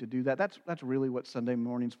ability to do that. That's really what Sunday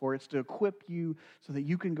morning's for. It's to equip you so that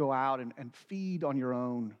you can go out and feed on your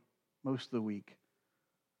own most of the week.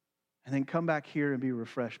 And then come back here and be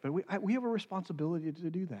refreshed. But we have a responsibility to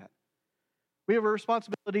do that. We have a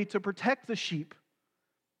responsibility to protect the sheep,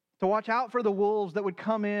 to watch out for the wolves that would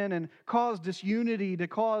come in and cause disunity, to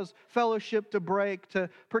cause fellowship to break, to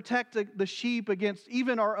protect the sheep against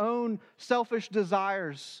even our own selfish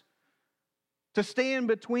desires, to stand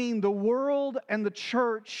between the world and the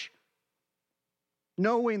church,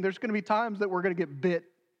 knowing there's going to be times that we're going to get bit,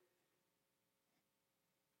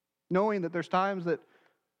 knowing that there's times that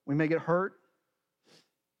we may get hurt.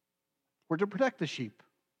 We're to protect the sheep.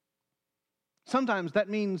 Sometimes that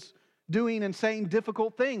means doing and saying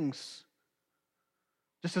difficult things,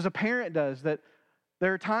 just as a parent does. That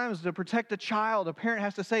there are times to protect a child, a parent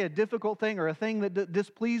has to say a difficult thing or a thing that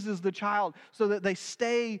displeases the child so that they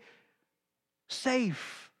stay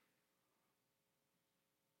safe.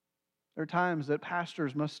 There are times that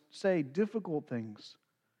pastors must say difficult things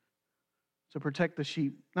to protect the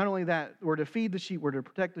sheep. Not only that, we're to feed the sheep, we're to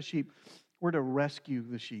protect the sheep, we're to rescue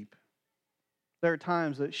the sheep. There are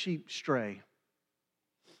times that sheep stray.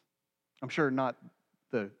 I'm sure not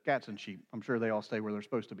the Gadsden sheep. I'm sure they all stay where they're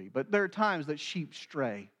supposed to be. But there are times that sheep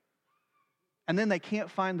stray. And then they can't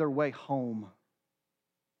find their way home.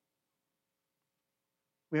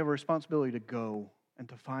 We have a responsibility to go and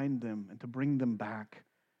to find them and to bring them back,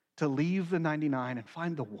 to leave the 99 and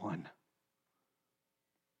find the one.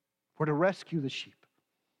 We're to rescue the sheep.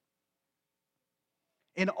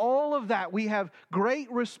 In all of that, we have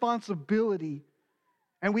great responsibility.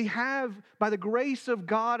 And we have, by the grace of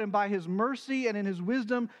God and by His mercy and in His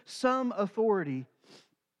wisdom, some authority.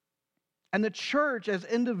 And the church, as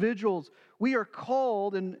individuals, we are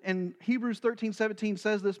called, and Hebrews 13:17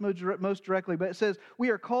 says this most directly, but it says, we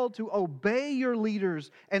are called to obey your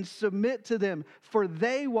leaders and submit to them, for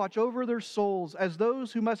they watch over their souls as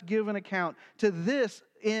those who must give an account. To this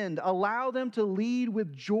end, allow them to lead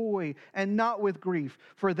with joy and not with grief,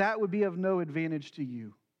 for that would be of no advantage to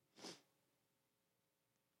you.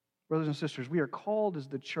 Brothers and sisters, we are called as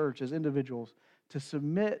the church, as individuals, to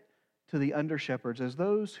submit to the under-shepherds as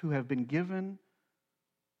those who have been given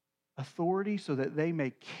authority so that they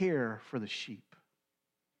may care for the sheep.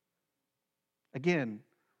 Again,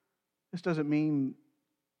 this doesn't mean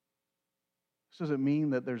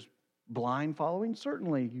that there's blind following.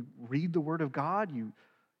 Certainly, you read the Word of God, you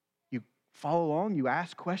follow along, you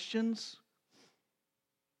ask questions.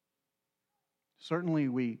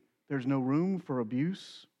 Certainly, there's no room for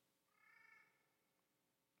abuse.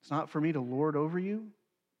 It's not for me to lord over you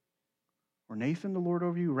or Nathan to lord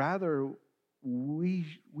over you. Rather, we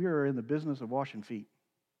are in the business of washing feet.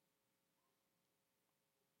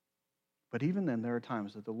 But even then, there are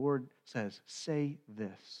times that the Lord says, say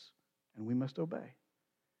this, and we must obey.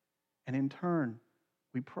 And in turn,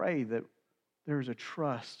 we pray that there is a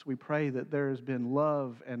trust. We pray that there has been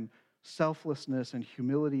love and selflessness and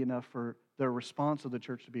humility enough for the response of the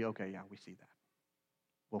church to be, okay, yeah, we see that.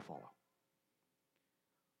 We'll follow.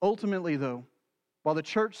 Ultimately, though, while the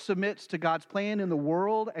church submits to God's plan in the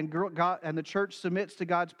world and the church submits to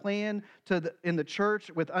God's plan in the church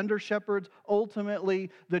with under-shepherds, ultimately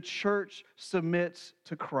the church submits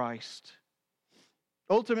to Christ.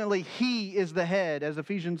 Ultimately, He is the head, as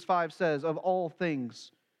Ephesians 5 says, of all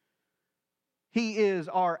things. He is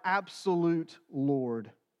our absolute Lord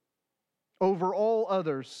over all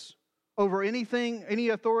others. Over anything, any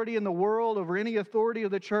authority in the world, over any authority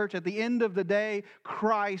of the church. At the end of the day,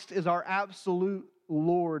 Christ is our absolute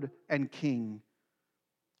Lord and King.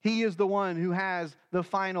 He is the one who has the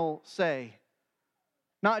final say.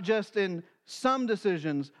 Not just in some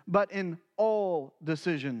decisions, but in all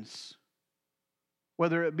decisions.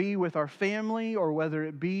 Whether it be with our family, or whether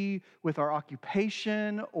it be with our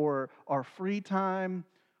occupation, or our free time,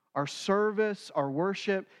 our service, our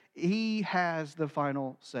worship, He has the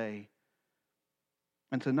final say.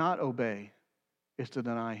 And to not obey is to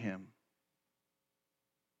deny Him.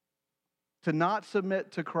 To not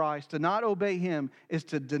submit to Christ, to not obey Him, is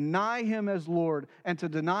to deny Him as Lord. And to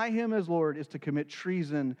deny Him as Lord is to commit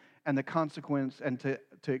treason and the consequence, and to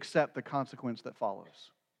accept the consequence that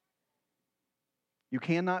follows. You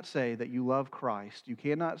cannot say that you love Christ. You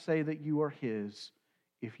cannot say that you are His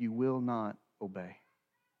if you will not obey,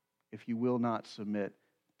 if you will not submit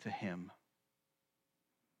to Him.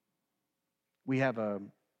 We have a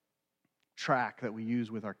track that we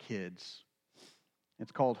use with our kids.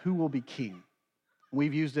 It's called Who Will Be King?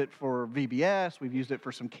 We've used it for VBS, we've used it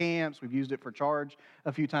for some camps, we've used it for Charge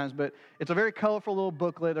a few times, but it's a very colorful little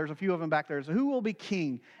booklet. There's a few of them back there. It's who will be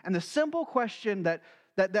king? And the simple question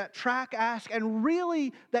that track asks, and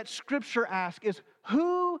really that Scripture asks, is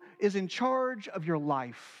who is in charge of your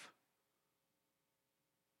life?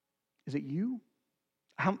 Is it you?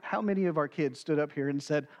 How many of our kids stood up here and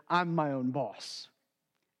said, I'm my own boss?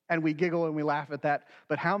 And we giggle and we laugh at that,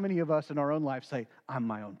 but how many of us in our own life say, I'm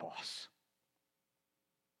my own boss?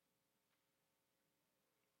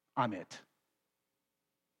 I'm it.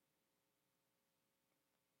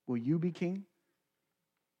 Will you be king?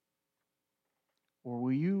 Or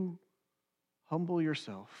will you humble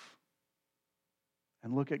yourself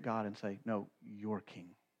and look at God and say, no, you're king.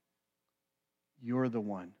 You're the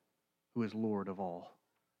one who is Lord of all.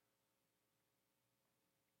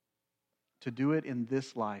 To do it in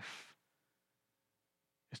this life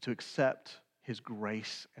is to accept His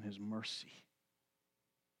grace and His mercy.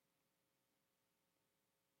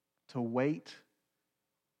 To wait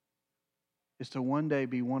is to one day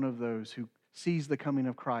be one of those who sees the coming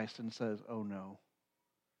of Christ and says, oh no.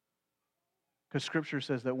 Because Scripture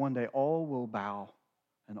says that one day all will bow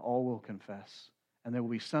and all will confess. And there will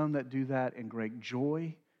be some that do that in great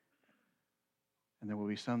joy, and there will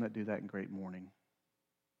be some that do that in great mourning.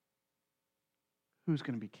 Who's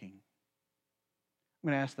going to be king? I'm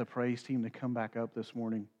going to ask the praise team to come back up this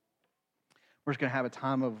morning. We're just going to have a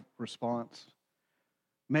time of response.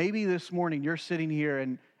 Maybe this morning you're sitting here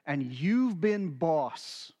and you've been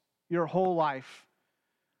boss your whole life,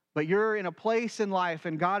 but you're in a place in life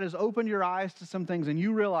and God has opened your eyes to some things and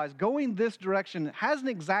you realize going this direction hasn't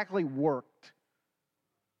exactly worked.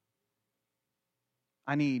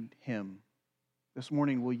 I need Him. This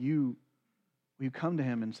morning, will you come to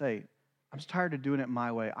Him and say, I'm just tired of doing it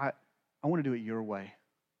my way. I want to do it your way.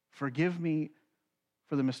 Forgive me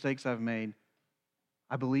for the mistakes I've made.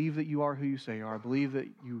 I believe that you are who you say you are. I believe that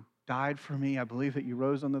you died for me. I believe that you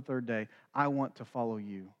rose on the third day. I want to follow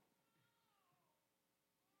you.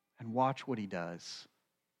 And watch what He does.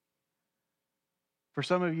 For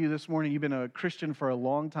some of you this morning, you've been a Christian for a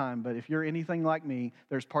long time, but if you're anything like me,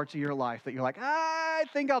 there's parts of your life that you're like, I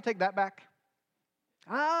think I'll take that back.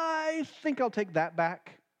 I think I'll take that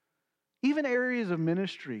back. Even areas of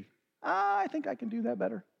ministry, I think I can do that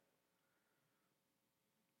better.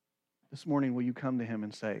 This morning, will you come to Him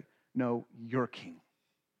and say, no, you're king.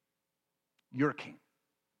 You're king,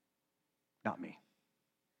 not me.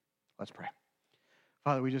 Let's pray.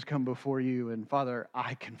 Father, we just come before you, and Father,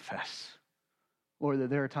 I confess, Lord, that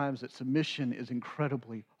there are times that submission is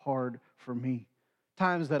incredibly hard for me.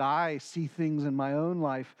 Times that I see things in my own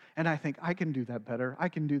life, and I think, I can do that better. I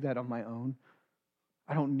can do that on my own.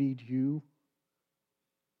 I don't need you.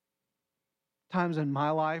 Times in my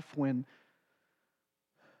life when,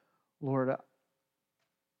 Lord,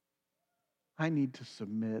 I need to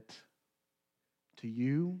submit to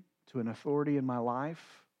you, to an authority in my life,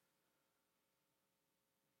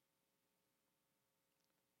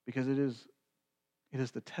 because it is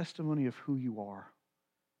the testimony of who you are.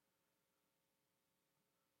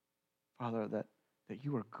 Father, that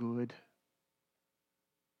you are good,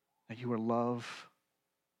 that you are love,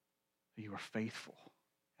 that you are faithful,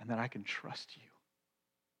 and that I can trust you.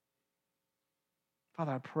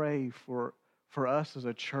 Father, I pray for us as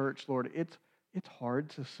a church, Lord, it's hard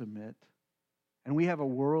to submit. And we have a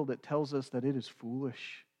world that tells us that it is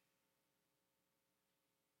foolish.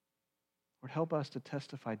 Lord, help us to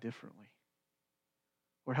testify differently.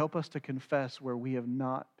 Lord, help us to confess where we have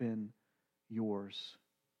not been yours.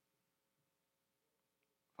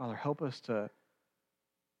 Father, help us to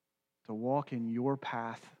walk in your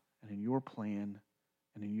path and in your plan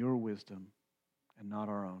and in your wisdom and not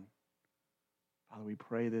our own. Father, we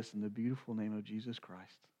pray this in the beautiful name of Jesus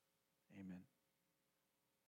Christ. Amen.